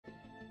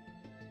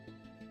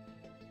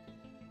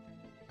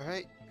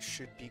Alright,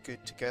 should be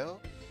good to go.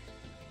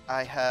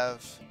 I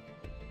have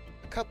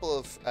a couple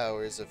of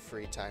hours of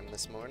free time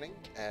this morning,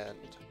 and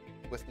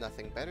with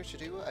nothing better to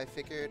do, I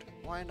figured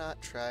why not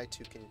try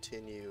to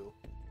continue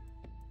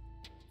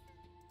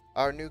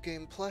our New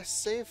Game Plus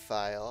save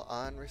file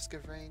on Risk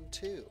of Rain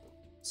 2.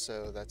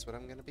 So that's what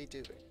I'm going to be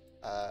doing.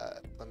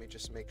 Let me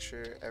just make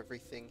sure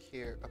everything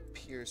here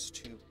appears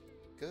to be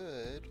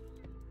good.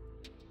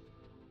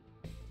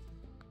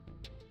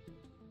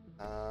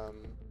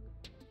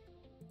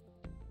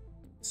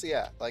 So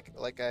yeah,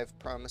 like I've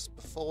promised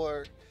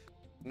before,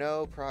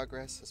 no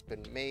progress has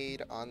been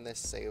made on this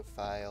save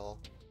file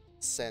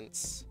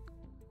since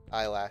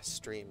I last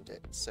streamed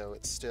it. So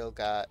it's still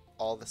got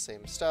all the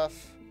same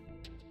stuff.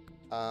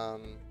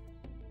 And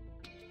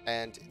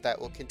that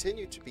will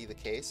continue to be the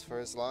case for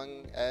as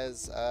long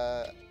as,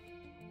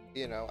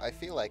 you know, I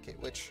feel like it,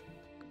 which,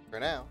 for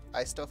now,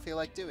 I still feel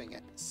like doing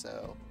it,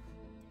 so...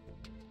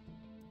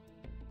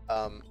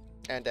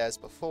 And as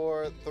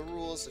before, the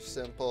rules are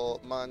simple,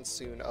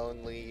 monsoon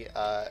only,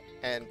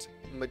 and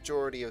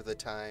majority of the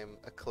time,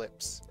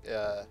 eclipse.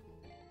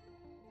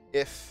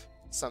 If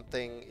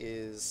something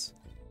is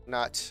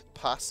not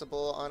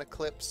possible on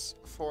eclipse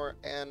for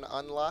an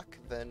unlock,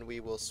 then we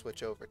will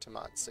switch over to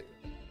monsoon.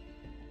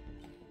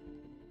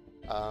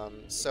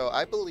 So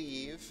I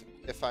believe,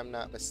 if I'm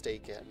not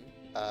mistaken,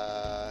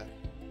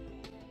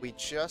 we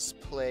just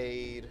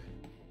played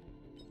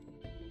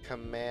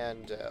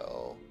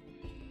Commando.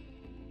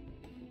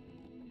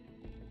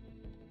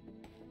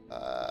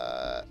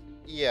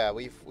 Yeah,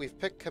 we've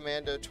picked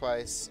Commando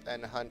twice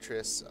and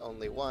Huntress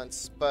only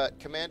once, but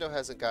Commando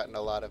hasn't gotten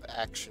a lot of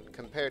action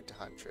compared to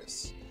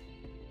Huntress.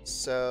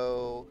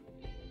 So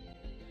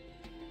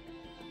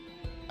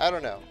I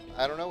don't know.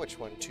 I don't know which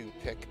one to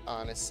pick,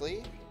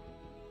 honestly.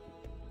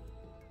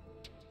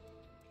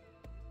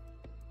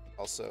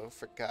 Also,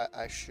 forgot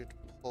I should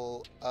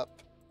pull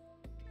up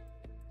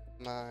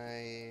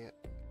my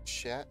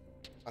chat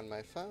on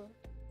my phone.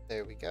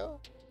 There we go.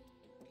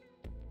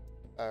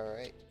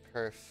 Alright,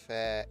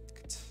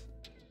 perfect.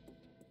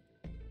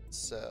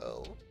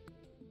 So,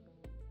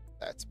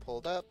 that's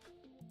pulled up.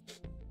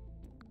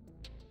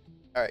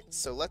 Alright,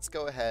 so let's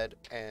go ahead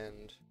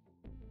and...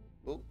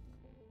 Ooh.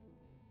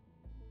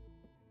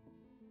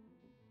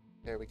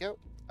 There we go.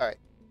 Alright.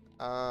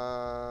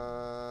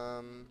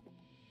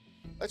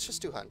 Let's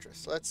just do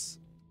Huntress. Let's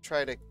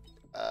try to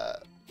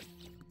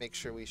make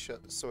sure we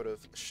sort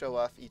of show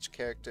off each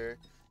character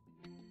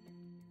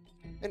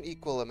an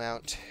equal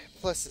amount.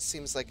 Plus, it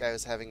seems like I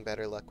was having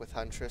better luck with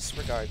Huntress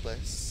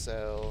regardless,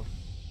 so...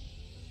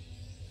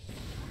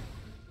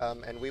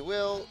 and we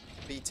will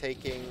be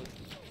taking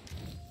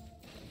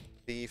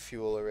the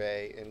fuel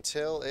array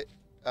until it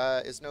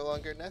is no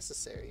longer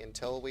necessary,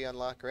 until we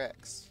unlock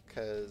Rex,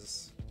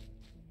 because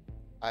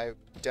I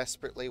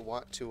desperately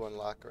want to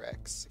unlock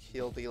Rex.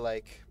 He'll be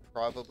like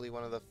probably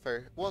one of the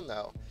first... Well,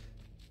 no.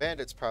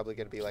 Bandit's probably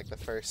going to be like the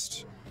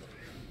first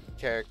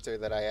character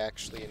that I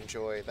actually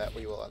enjoy that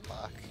we will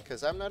unlock,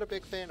 because I'm not a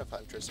big fan of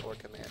Huntress or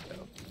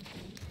Commando.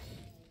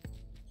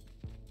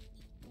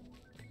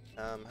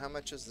 How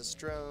much is this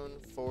drone?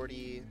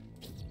 40.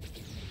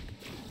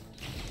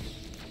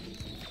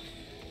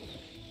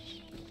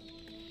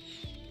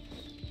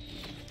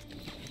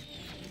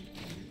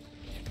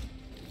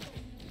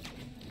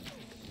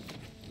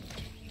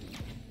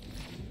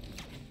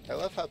 I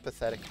love how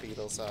pathetic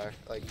beetles are.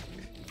 Like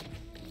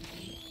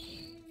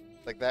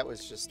that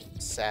was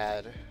just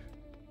sad.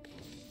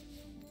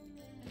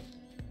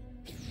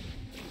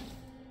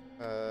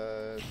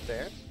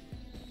 There?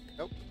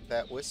 Nope,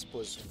 that wisp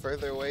was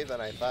further away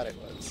than I thought it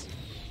was.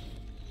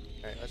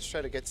 Alright, let's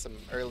try to get some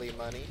early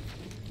money.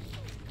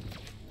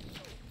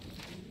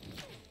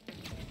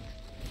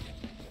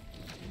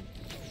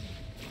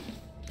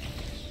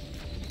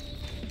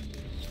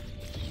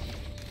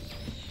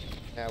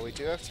 Now we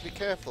do have to be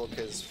careful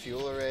because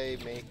fuel array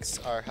makes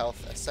our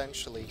health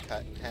essentially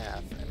cut in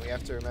half, and we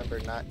have to remember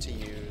not to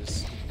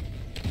use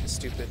the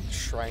stupid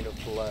Shrine of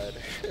Blood.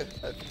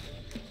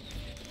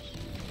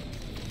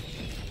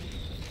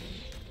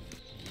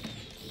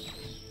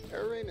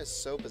 Air Rain is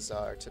so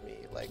bizarre to me,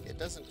 like it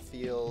doesn't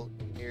feel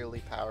nearly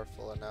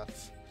powerful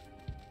enough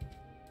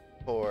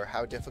for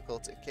how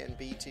difficult it can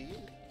be to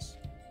use.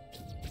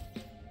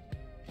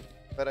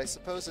 But I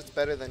suppose it's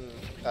better than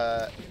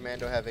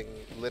Commando having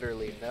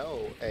literally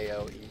no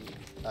AoE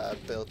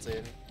built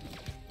in.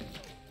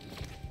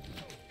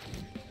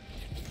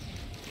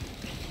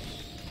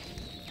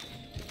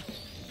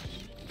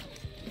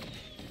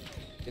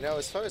 You know,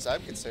 as far as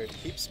I'm concerned,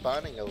 keep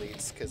spawning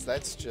elites, because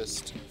that's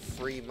just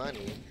free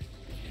money.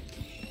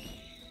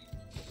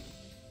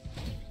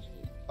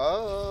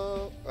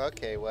 Oh,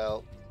 okay,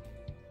 well,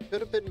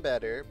 could have been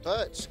better,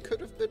 but could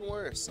have been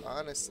worse,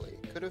 honestly.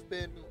 Could have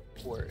been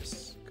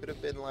worse. Could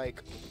have been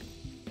like,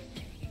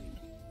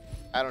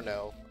 I don't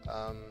know,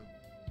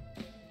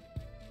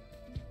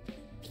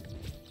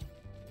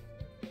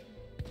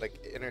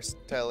 like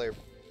interstellar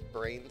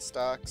brain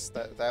stocks.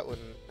 That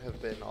wouldn't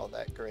have been all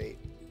that great.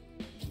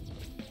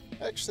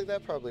 Actually,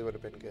 that probably would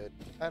have been good.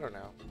 I don't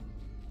know.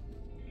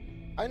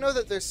 I know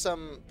that there's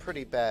some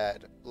pretty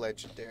bad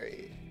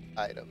legendary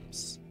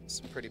items,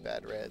 some pretty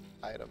bad red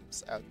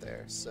items out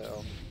there,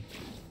 so...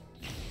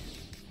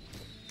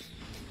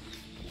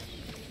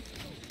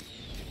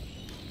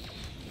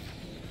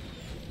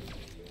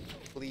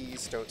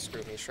 Please don't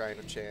screw me, Shrine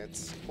of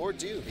Chance. Or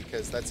do,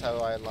 because that's how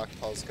I unlocked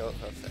Paul's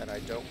Goathoof, and I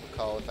don't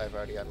recall if I've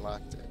already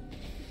unlocked it.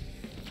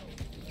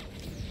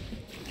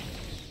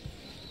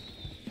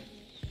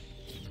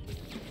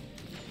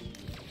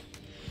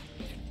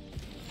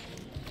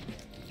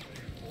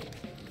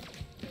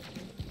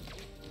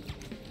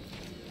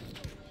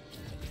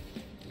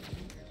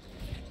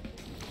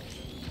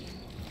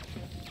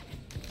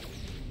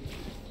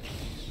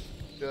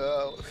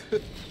 No.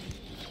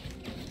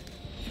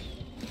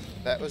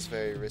 That was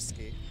very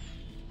risky.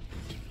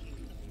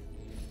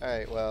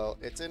 Alright, well,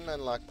 it didn't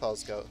unlock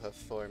Paul's Goathoof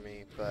for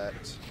me, but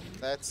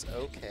that's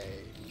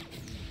okay.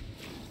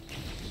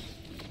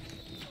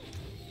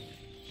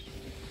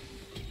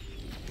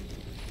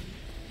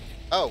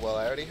 Oh, well,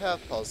 I already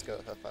have Paul's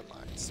Goathoof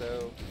unlocked,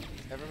 so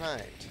never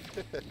mind.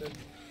 Get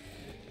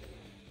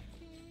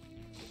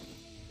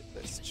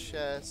this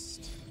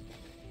chest.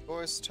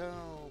 Gore's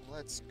Tome,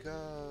 let's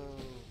go.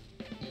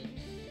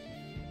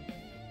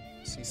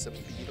 See some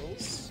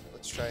beetles.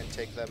 Let's try and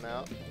take them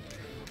out.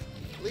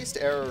 At least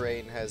Arrow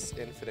Rain has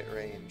infinite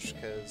range,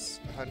 because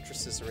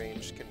Huntress's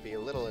range can be a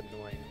little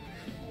annoying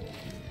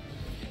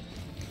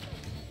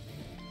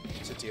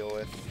to deal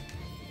with.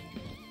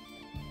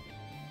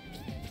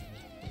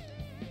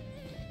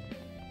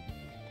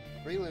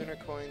 3 lunar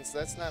coins,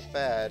 that's not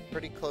bad.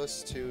 Pretty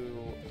close to,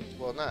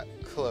 well, not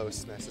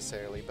close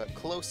necessarily, but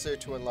closer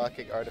to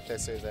unlocking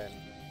Artificer than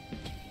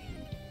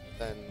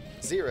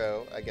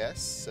 0, I guess,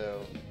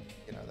 so,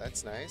 you know,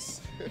 that's nice.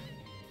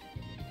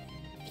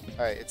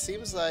 Alright, it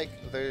seems like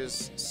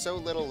there's so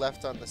little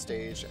left on the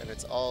stage, and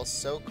it's all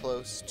so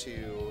close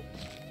to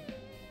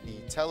the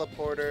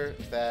teleporter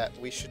that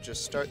we should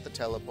just start the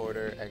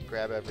teleporter and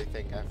grab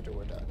everything after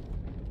we're done.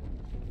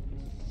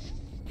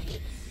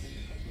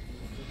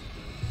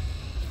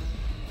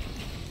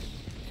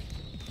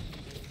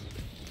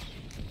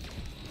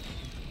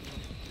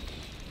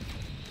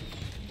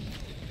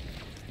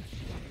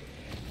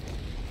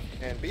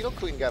 And Beetle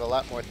Queen got a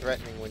lot more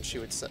threatening when she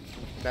would,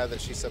 now that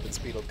she summons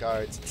Beetle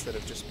Guards instead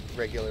of just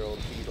regular old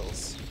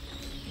beetles.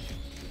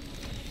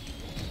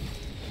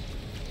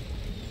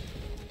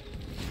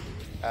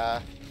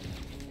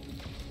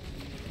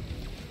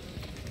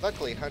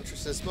 Luckily,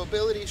 Huntress's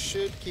mobility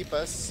should keep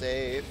us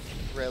safe,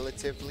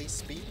 relatively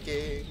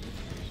speaking.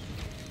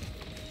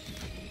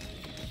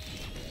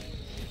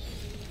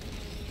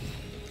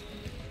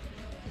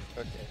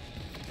 Okay,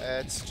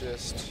 let's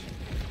just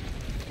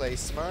play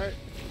smart.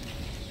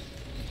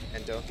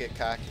 And don't get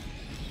cocky.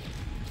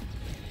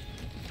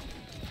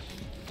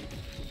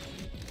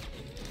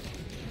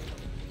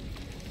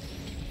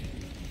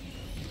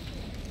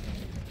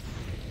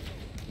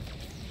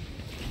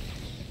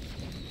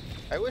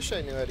 I wish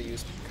I knew how to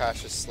use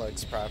Cautious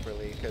Slugs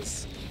properly,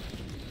 because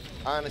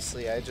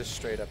honestly, I just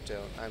straight up don't.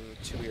 I'm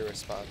too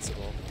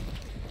irresponsible.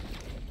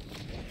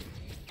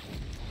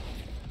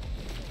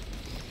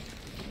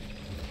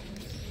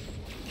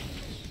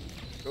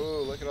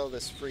 Ooh, look at all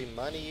this free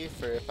money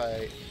for if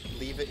I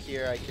leave it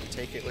here, I can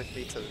take it with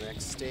me to the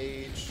next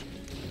stage.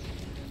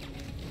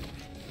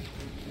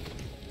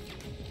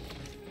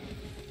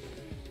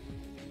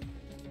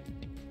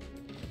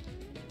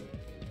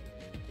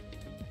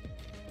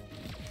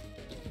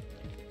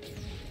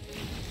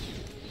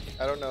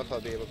 I don't know if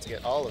I'll be able to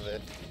get all of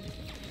it.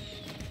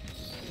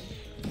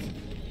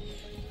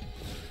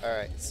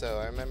 Alright, so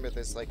I remember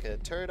there's like a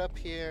turret up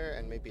here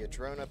and maybe a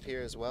drone up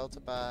here as well to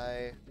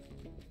buy.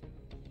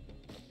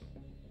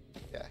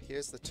 Yeah,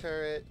 here's the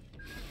turret.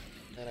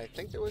 And I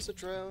think there was a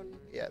drone.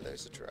 Yeah,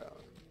 there's a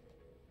drone.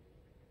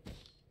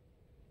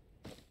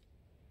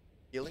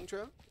 Healing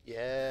drone?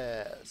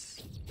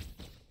 Yes.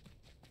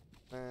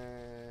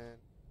 And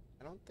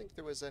I don't think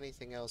there was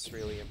anything else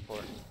really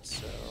important,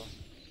 so...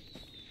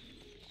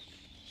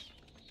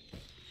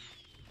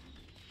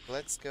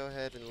 Let's go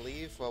ahead and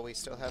leave while we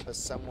still have a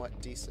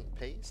somewhat decent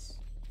pace.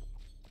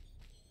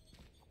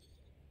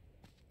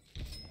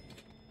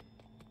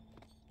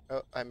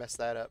 Oh, I messed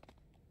that up.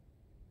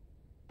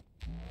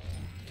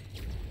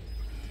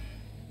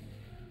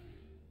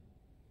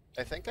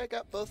 I think I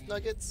got both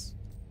nuggets.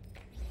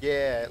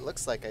 Yeah, it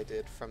looks like I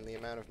did from the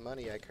amount of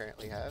money I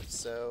currently have,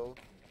 so...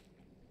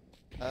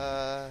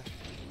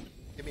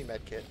 give me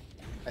medkit.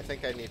 I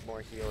think I need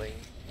more healing.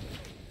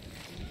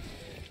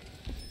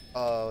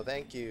 Oh,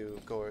 thank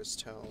you, Gore's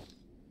Tome.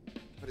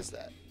 What is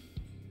that?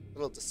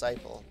 Little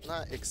disciple.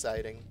 Not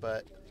exciting,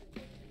 but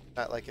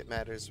not like it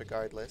matters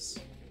regardless.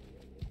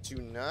 Do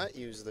not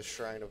use the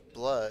Shrine of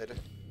Blood.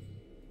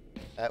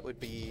 That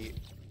would be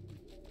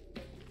a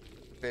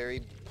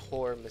very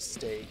poor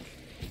mistake.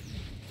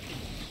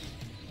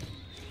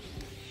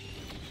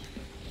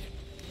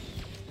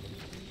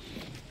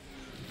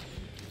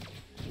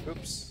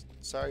 Oops.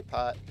 Sorry,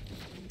 pot.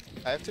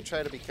 I have to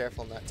try to be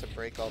careful not to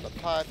break all the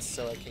pots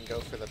so I can go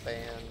for the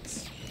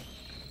bands.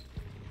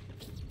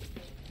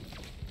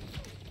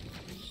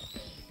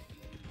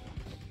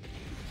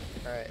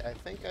 Alright, I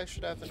think I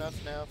should have enough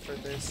now for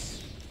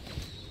this.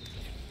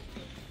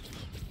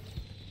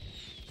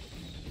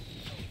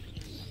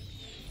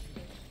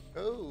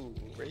 Oh,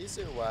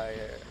 razor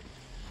wire.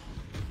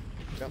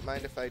 Don't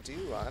mind if I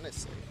do,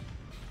 honestly.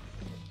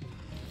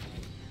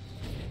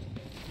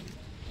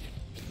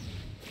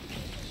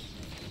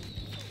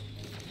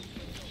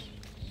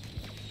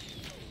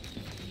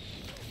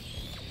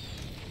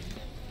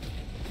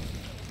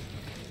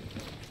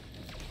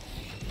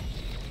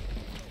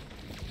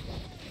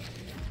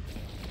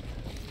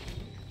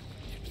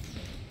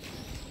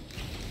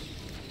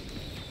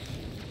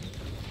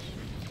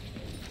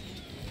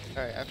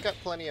 Alright, I've got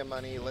plenty of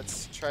money.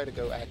 Let's try to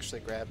go actually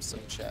grab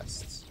some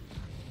chests.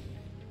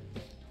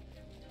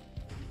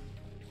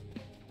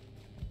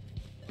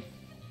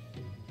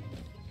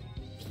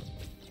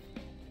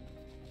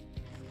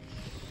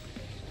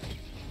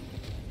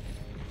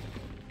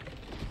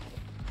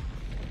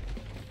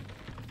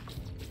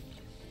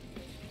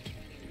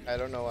 I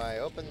don't know why I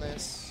opened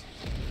this.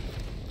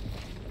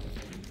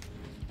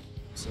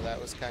 So that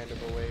was kind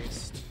of a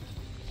waste.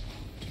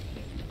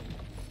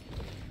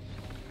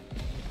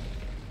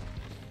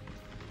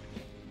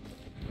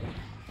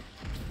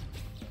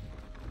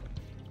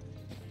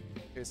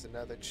 Here's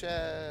another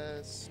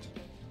chest.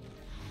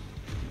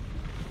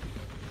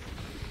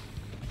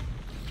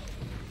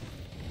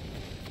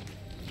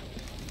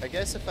 I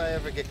guess if I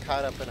ever get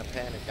caught up in a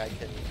panic, I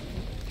can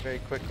very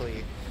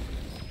quickly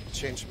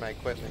change my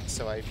equipment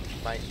so I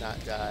might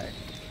not die.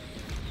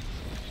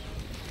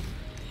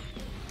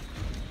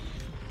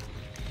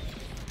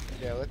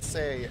 Yeah, let's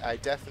say I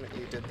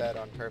definitely did that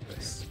on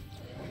purpose.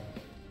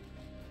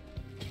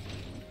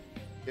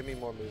 Give me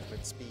more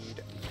movement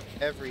speed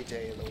every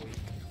day of the week.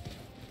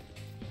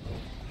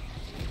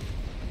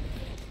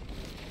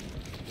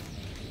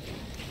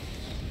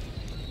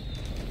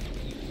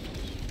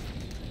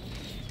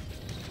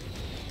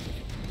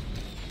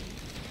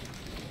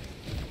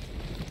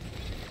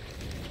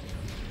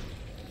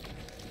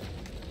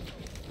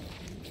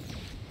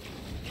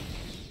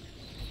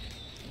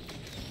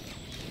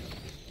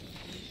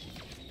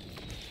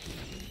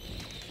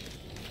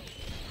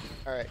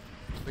 Alright,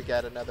 we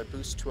got another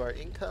boost to our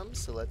income,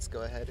 so let's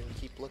go ahead and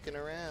keep looking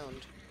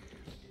around.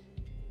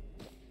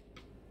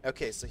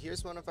 Okay, so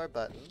here's one of our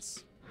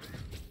buttons.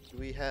 Do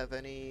we have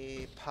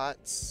any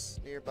pots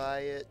nearby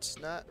it?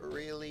 Not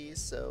really,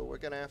 so we're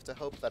gonna have to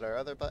hope that our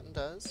other button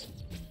does.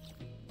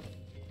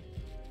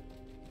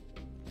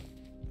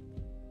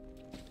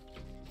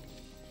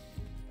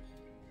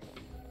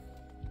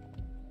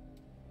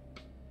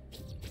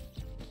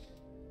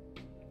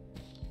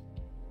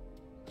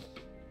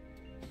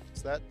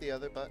 Is that the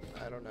other button?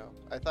 I don't know.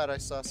 I thought I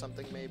saw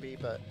something maybe,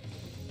 but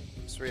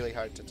it's really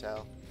hard to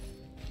tell.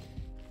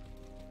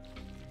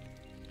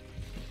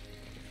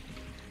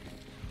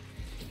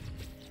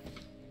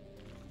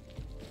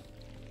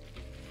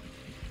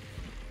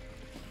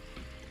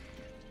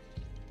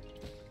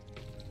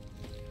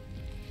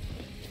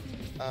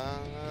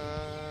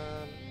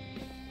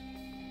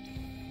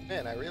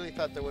 Man, I really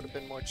thought there would have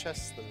been more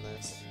chests than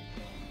this.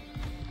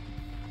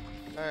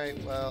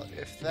 Alright, well,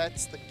 if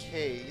that's the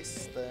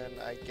case, then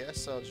I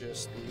guess I'll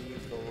just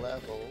leave the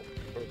level,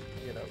 or,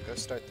 you know, go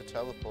start the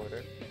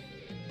teleporter.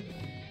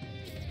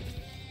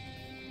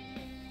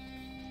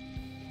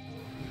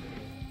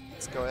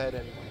 Let's go ahead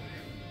and,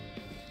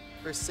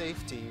 for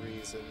safety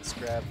reasons,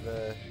 grab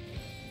the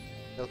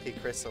Milky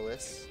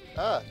Chrysalis.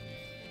 Ah!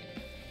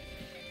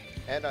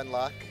 And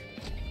unlock.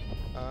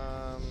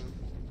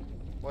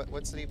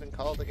 What's it even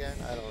called again?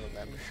 I don't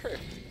remember.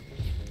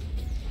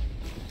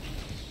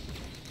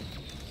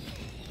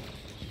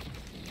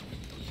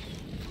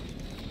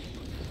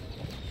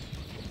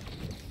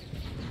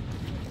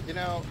 You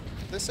know,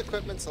 this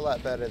equipment's a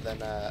lot better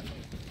than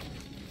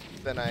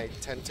I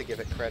tend to give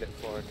it credit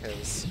for,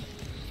 because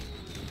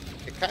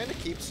it kind of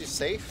keeps you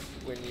safe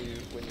when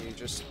you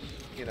just,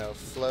 you know,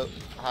 float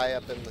high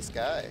up in the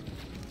sky.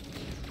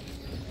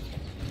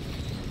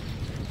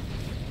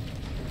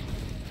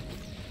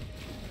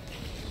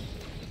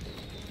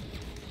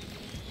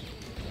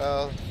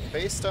 Well,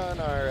 based on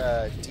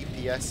our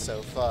DPS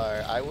so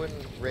far, I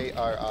wouldn't rate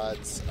our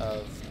odds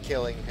of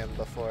killing him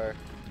before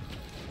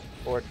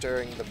or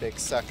during the big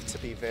suck to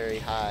be very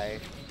high.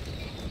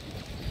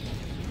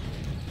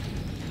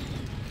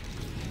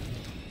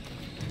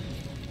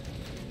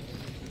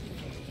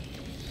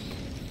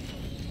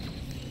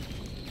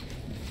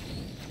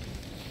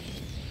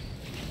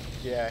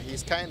 Yeah,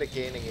 he's kind of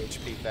gaining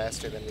HP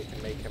faster than we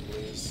can make him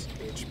lose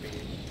HP.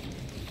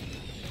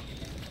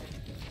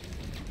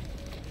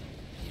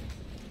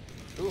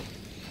 Ooh.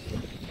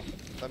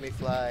 Let me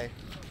fly.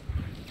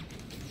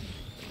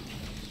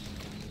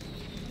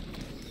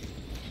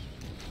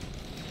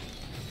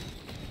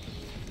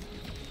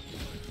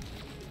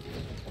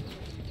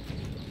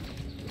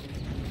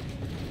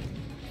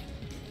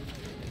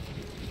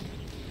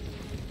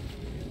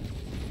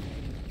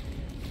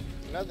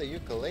 Another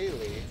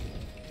ukulele.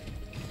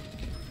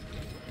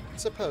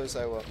 Suppose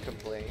I won't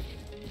complain.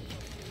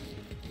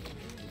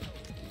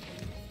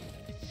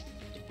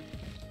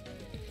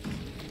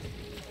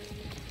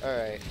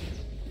 Alright.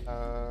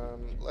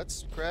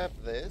 Let's grab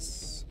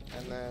this,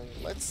 and then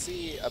let's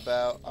see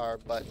about our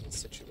button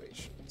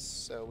situations.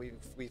 So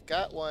we've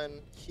got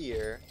one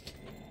here.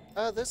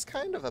 There's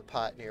kind of a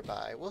pot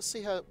nearby. We'll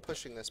see how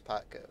pushing this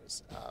pot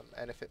goes.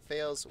 And if it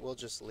fails, we'll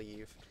just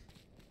leave.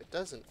 If it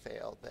doesn't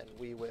fail, then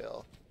we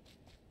will.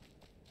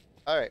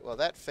 Alright, well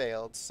that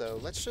failed, so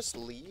let's just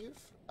leave.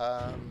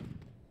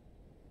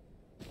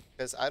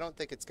 Because I don't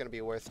think it's going to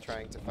be worth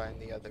trying to find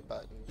the other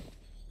button.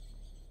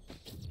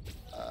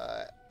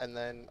 And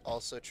then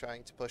also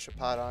trying to push a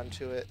pot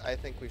onto it. I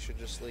think we should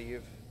just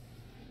leave.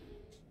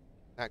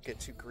 Not get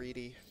too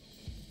greedy.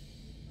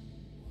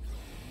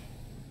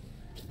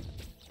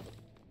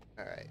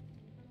 Alright.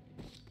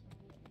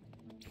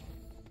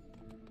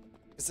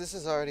 Because this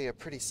is already a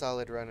pretty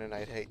solid run, and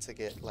I'd hate to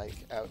get,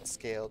 like,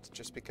 outscaled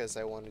just because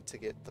I wanted to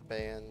get the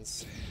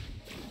bands.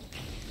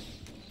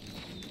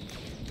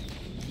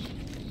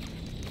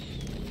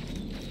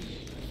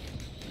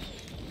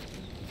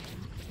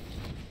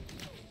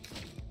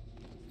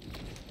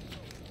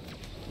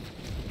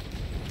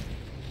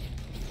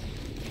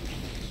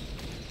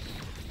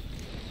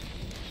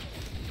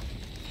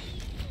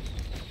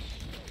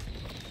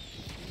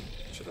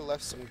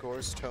 Left some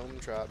Gore's Tome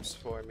drops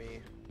for me,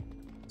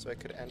 so I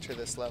could enter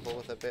this level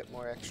with a bit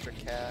more extra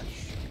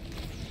cash.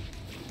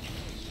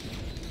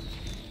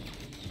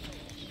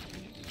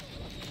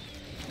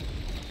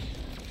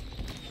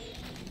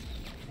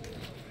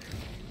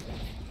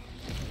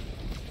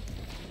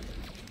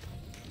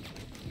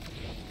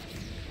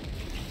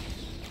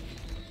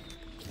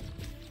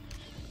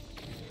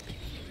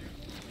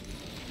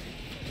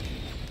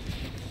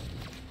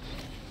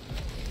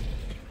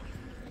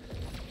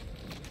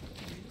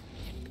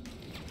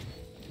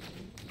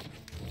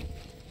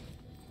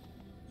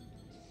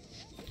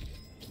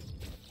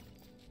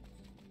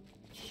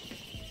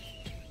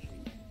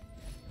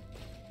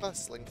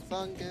 Bustling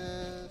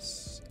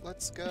fungus.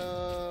 Let's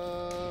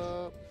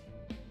go.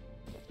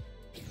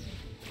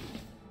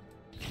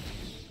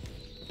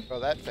 Oh,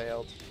 that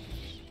failed.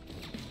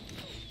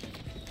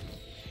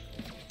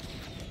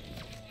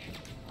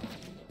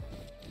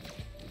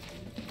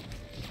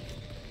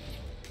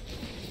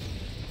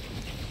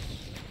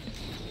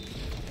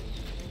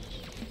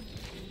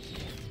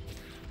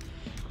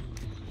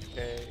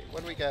 Okay,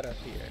 what do we got up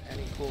here?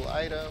 Any cool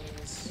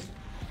items?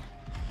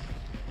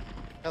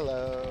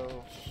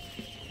 Hello.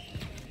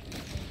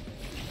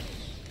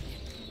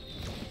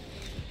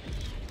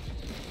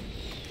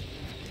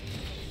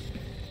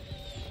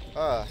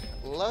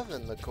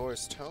 Loving the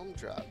Gore's Tome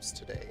drops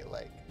today.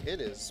 Like, it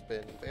has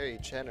been very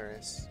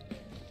generous.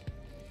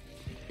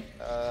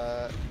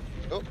 Oh,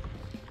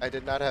 I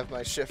did not have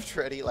my shift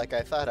ready like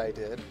I thought I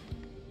did.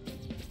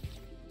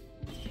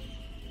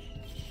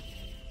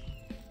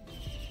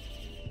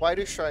 Why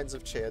do Shrines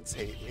of Chance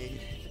hate me?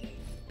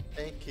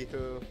 Thank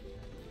you.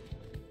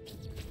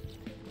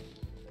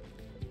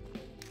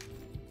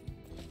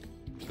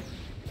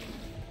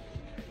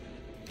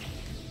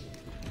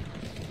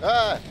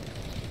 Ah!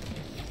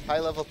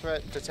 High-level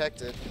threat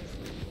detected.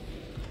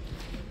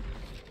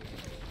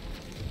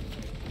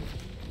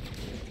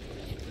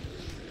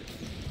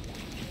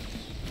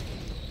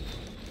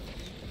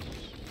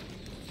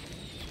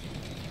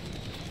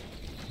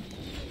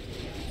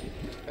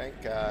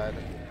 Thank God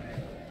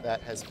that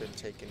has been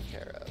taken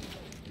care of.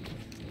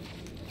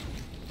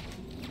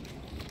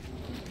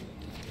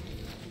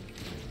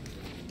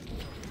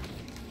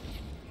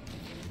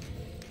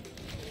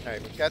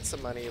 Alright, we've got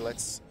some money.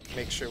 Let's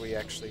make sure we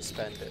actually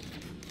spend it.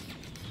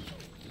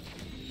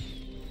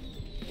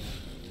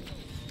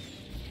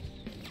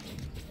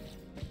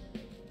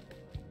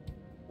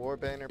 War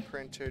banner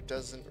printer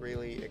doesn't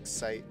really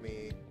excite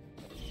me.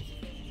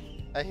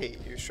 I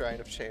hate you,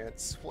 Shrine of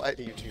Chance. Why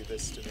do you do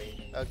this to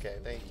me? Okay,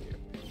 thank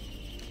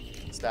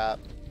you. Stop.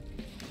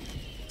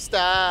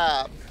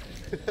 Stop!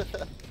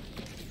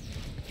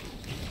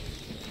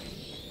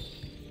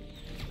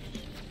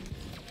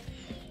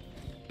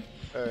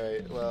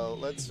 Alright, well,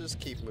 let's just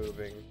keep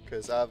moving,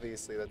 because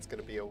obviously that's going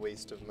to be a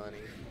waste of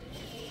money.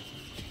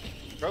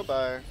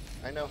 Crowbar.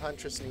 I know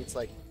Huntress needs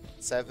like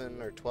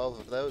 7 or 12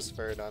 of those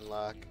for an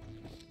unlock.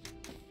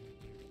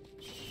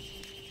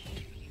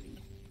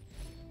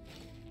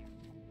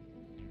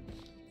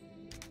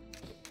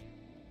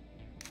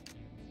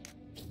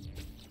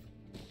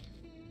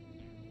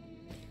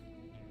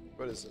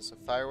 What is this, a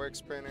fireworks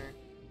printer?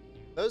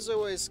 Those are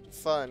always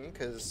fun,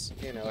 because,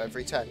 you know,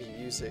 every time you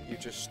use it, you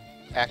just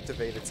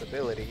activate its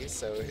ability,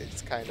 so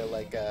it's kind of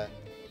like a,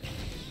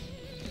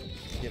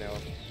 you know,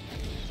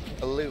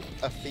 a loop,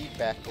 a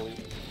feedback loop.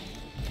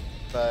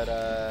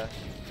 But,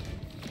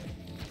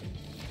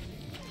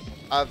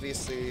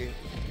 obviously,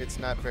 it's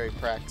not very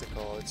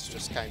practical, it's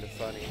just kind of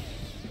funny.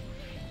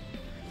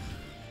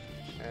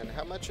 And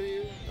how much are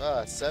you?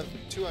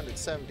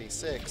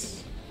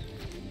 276.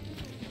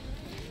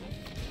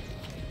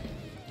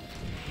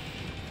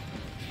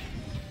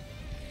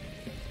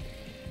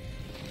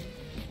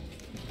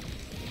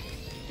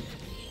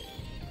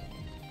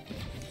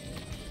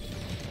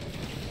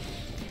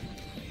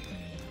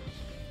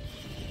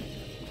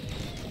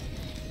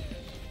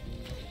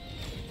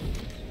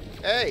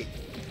 Hey!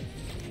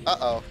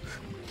 Uh-oh.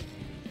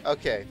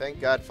 Okay,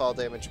 thank God fall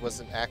damage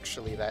wasn't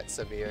actually that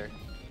severe.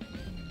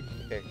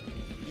 Okay.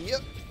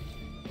 Yep.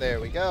 There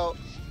we go.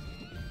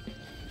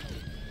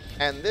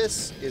 And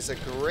this is a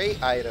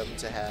great item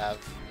to have.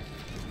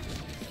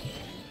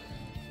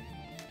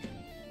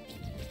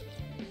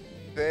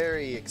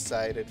 Very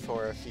excited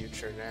for a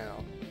future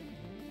now.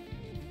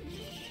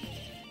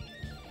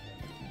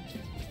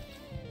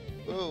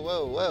 Whoa,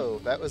 whoa, whoa.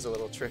 That was a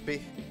little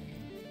trippy.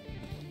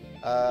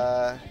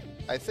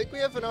 I think we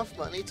have enough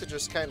money to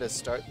just kind of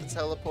start the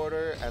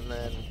teleporter and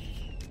then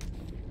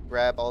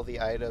grab all the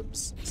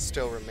items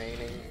still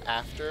remaining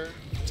after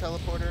the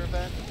teleporter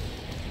event.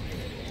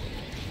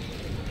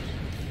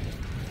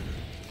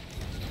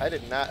 I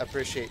did not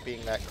appreciate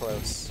being that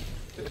close.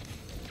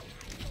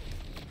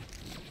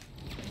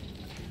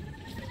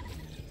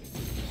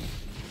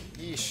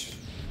 Yeesh.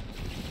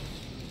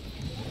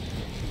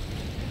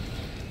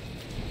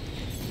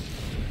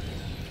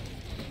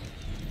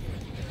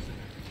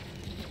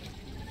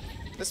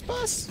 This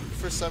boss,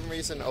 for some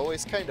reason,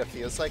 always kind of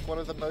feels like one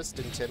of the most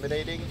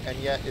intimidating, and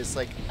yet is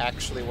like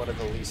actually one of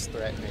the least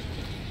threatening.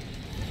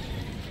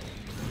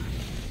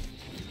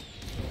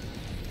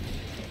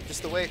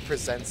 Just the way it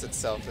presents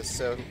itself is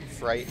so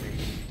frightening.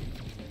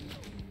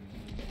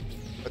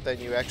 But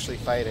then you actually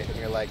fight it and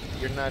you're like,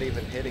 you're not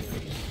even hitting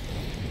me.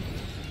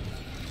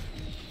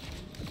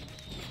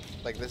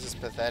 Like, this is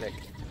pathetic.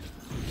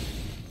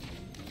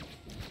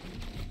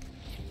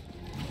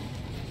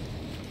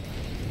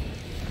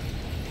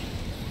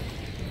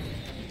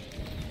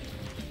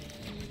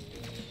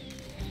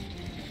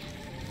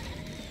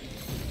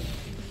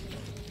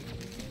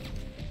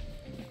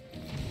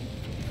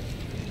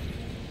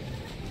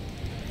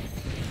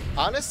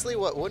 Honestly,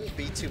 what wouldn't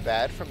be too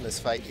bad from this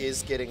fight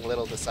is getting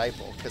Little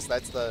Disciple, because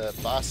that's the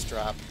boss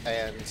drop,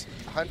 and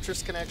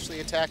Huntress can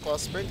actually attack while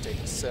sprinting,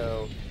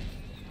 so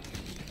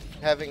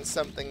having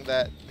something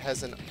that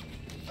has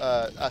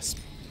a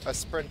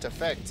sprint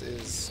effect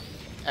is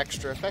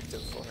extra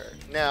effective for her.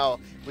 Now,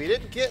 we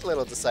didn't get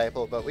Little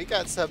Disciple, but we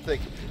got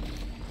something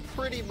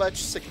pretty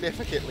much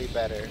significantly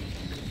better,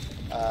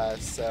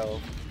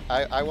 so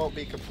I won't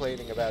be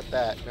complaining about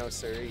that, no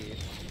siree.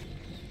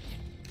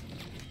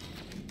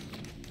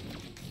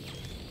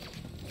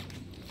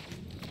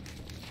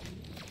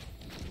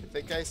 I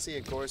think I see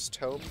a Gore's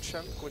Tome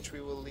chunk, which we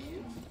will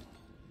leave.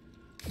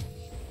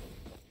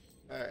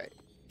 Alright,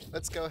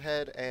 let's go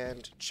ahead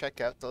and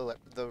check out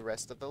the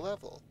rest of the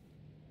level.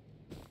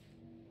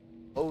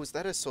 Oh, is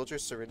that a soldier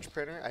syringe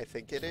printer? I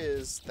think it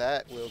is.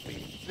 That will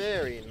be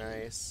very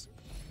nice.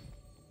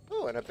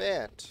 Oh, and a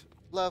band.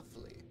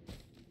 Lovely.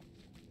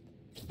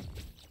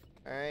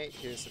 Alright,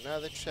 here's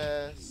another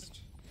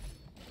chest.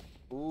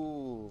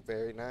 Ooh,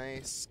 very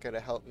nice. Gonna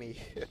help me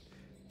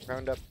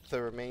round up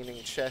the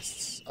remaining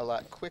chests a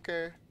lot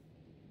quicker.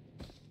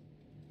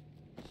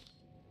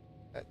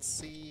 Let's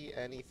see,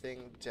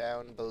 anything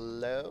down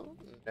below?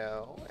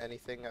 No.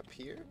 Anything up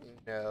here?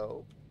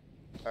 No.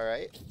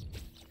 Alright.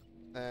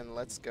 Then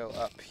let's go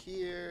up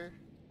here.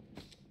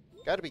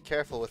 Gotta be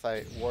careful with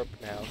I warp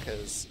now,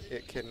 because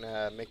it can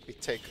make me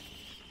take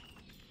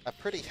a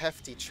pretty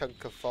hefty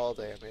chunk of fall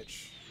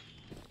damage.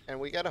 And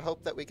we gotta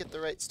hope that we get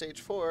the right stage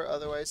 4,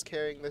 otherwise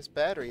carrying this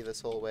battery this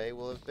whole way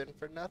will have been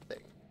for nothing.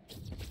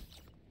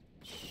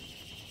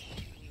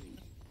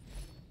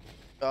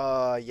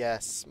 Ah,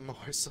 yes,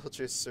 more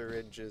soldier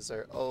syringes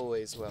are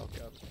always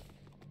welcome.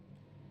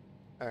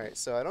 Alright,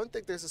 so I don't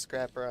think there's a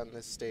scrapper on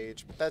this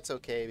stage, but that's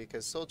okay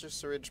because soldier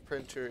syringe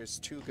printer is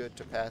too good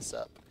to pass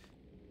up.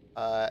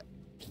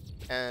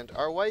 And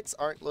our whites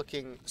aren't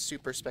looking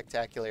super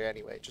spectacular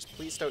anyway, just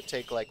please don't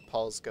take like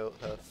Paul's goat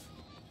hoof.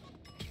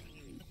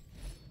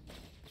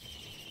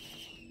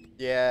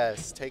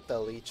 Yes, take the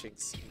leeching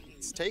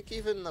seeds. Take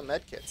even the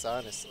medkits,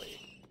 honestly.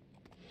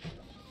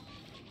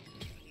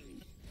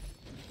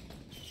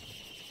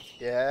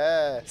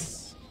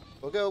 Yes.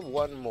 We'll go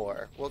one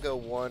more. We'll go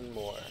one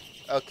more.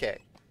 Okay.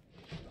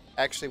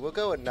 Actually, we'll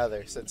go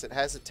another, since it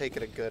hasn't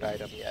taken a good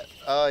item yet.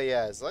 Oh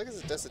yeah, as long as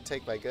it doesn't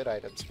take my good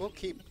items, we'll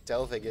keep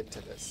delving into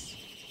this.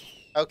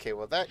 Okay,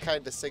 well that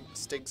kind of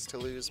stings to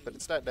lose, but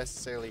it's not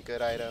necessarily a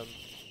good item.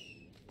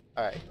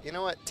 Alright, you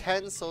know what?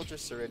 10 soldier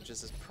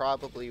syringes is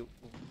probably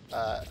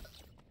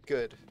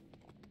good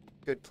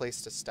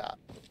place to stop.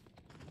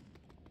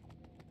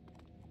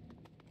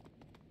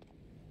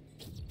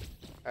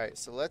 Alright,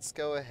 so let's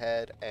go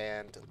ahead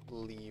and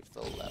leave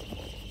the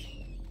level.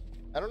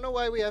 I don't know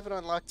why we haven't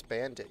unlocked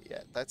Bandit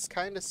yet. That's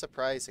kind of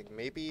surprising.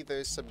 Maybe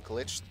there's some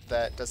glitch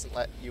that doesn't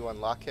let you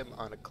unlock him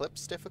on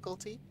Eclipse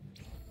difficulty?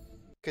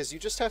 Because you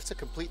just have to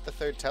complete the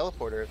 3rd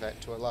teleporter event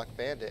to unlock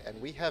Bandit,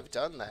 and we have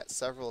done that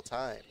several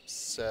times,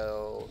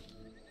 so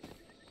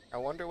I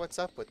wonder what's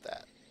up with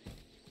that.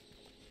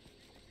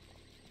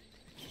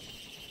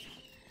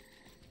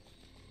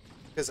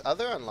 Because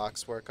other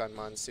unlocks work on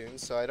Monsoon,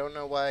 so I don't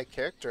know why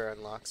character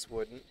unlocks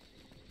wouldn't.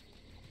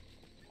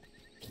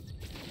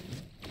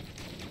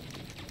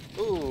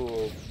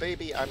 Ooh,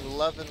 baby, I'm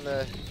loving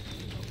the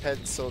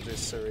head soldier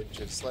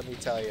syringes, let me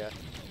tell ya.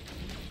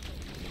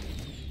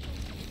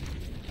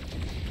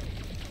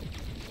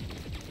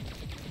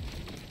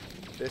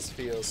 This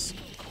feels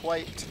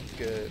quite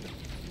good.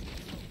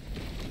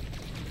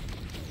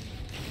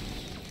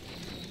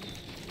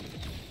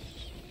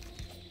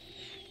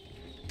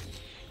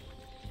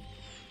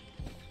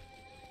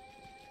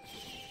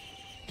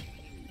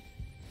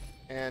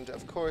 And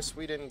of course,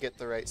 we didn't get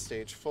the right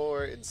stage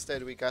 4.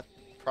 Instead, we got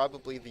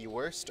probably the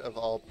worst of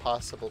all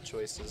possible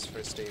choices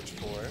for stage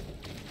 4.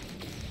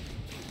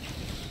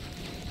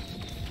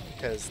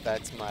 Because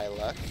that's my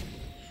luck.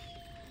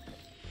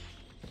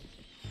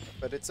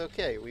 But it's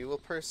okay, we will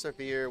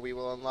persevere, we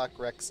will unlock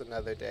Rex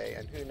another day,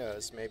 and who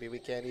knows, maybe we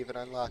can't even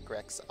unlock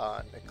Rex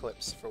on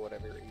Eclipse for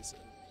whatever reason.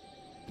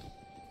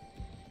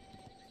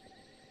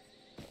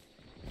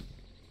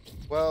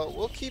 Well,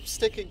 we'll keep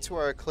sticking to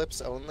our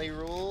Eclipse only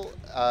rule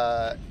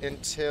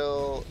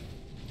until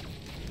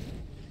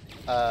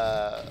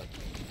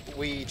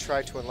we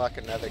try to unlock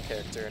another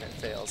character and it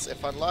fails.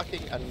 If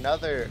unlocking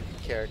another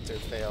character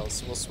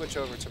fails, we'll switch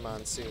over to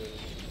Monsoon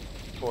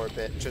for a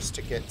bit just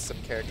to get some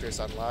characters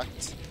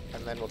unlocked,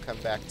 and then we'll come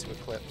back to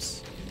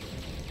Eclipse.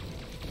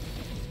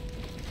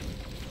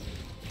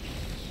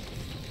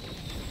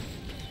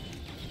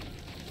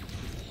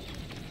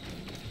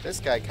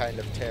 This guy kind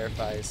of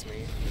terrifies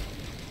me.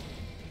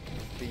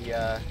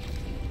 The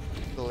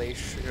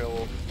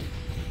glacial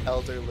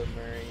elder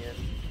Lemurian.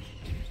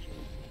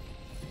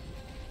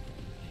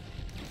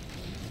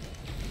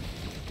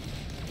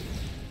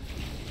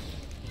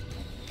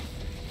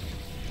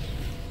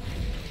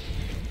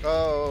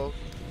 Oh,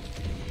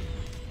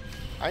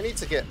 I need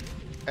to get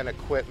an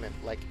equipment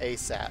like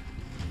ASAP.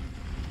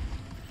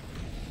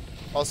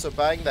 Also,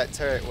 buying that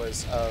turret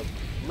was a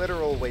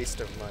literal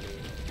waste of money.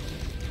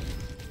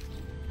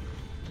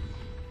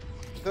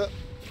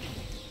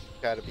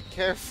 Gotta be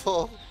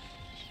careful.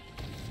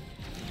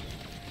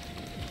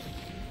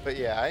 But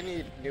yeah, I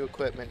need new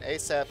equipment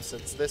ASAP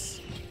since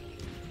this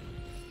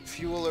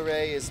fuel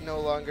array is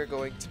no longer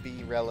going to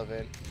be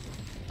relevant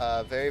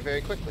very, very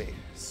quickly.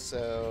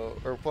 So,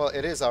 well,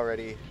 it is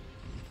already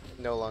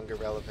no longer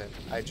relevant.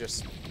 I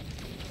just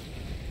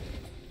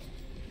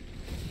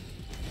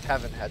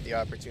haven't had the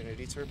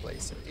opportunity to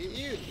replace it.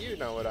 You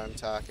know what I'm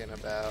talking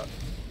about.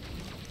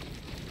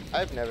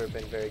 I've never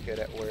been very good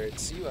at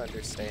words. You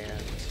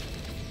understand.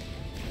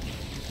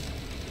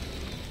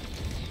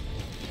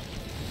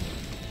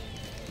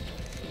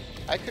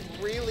 I could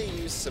really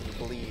use some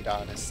bleed,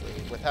 honestly,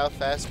 with how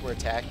fast we're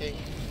attacking.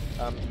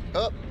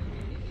 Oh!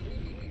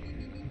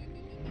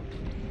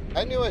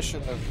 I knew I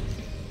shouldn't have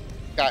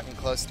gotten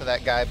close to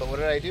that guy, but what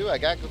did I do? I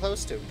got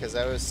close to him because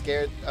I was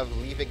scared of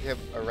leaving him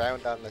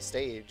around on the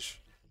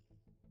stage.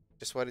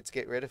 Just wanted to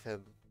get rid of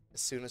him as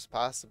soon as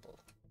possible.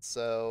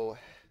 So,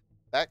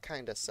 that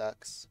kind of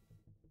sucks.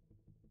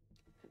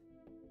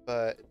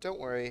 But don't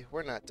worry,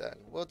 we're not done.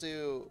 We'll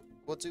do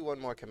one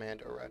more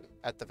commando run,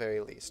 at the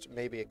very least.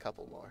 Maybe a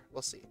couple more.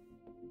 We'll see.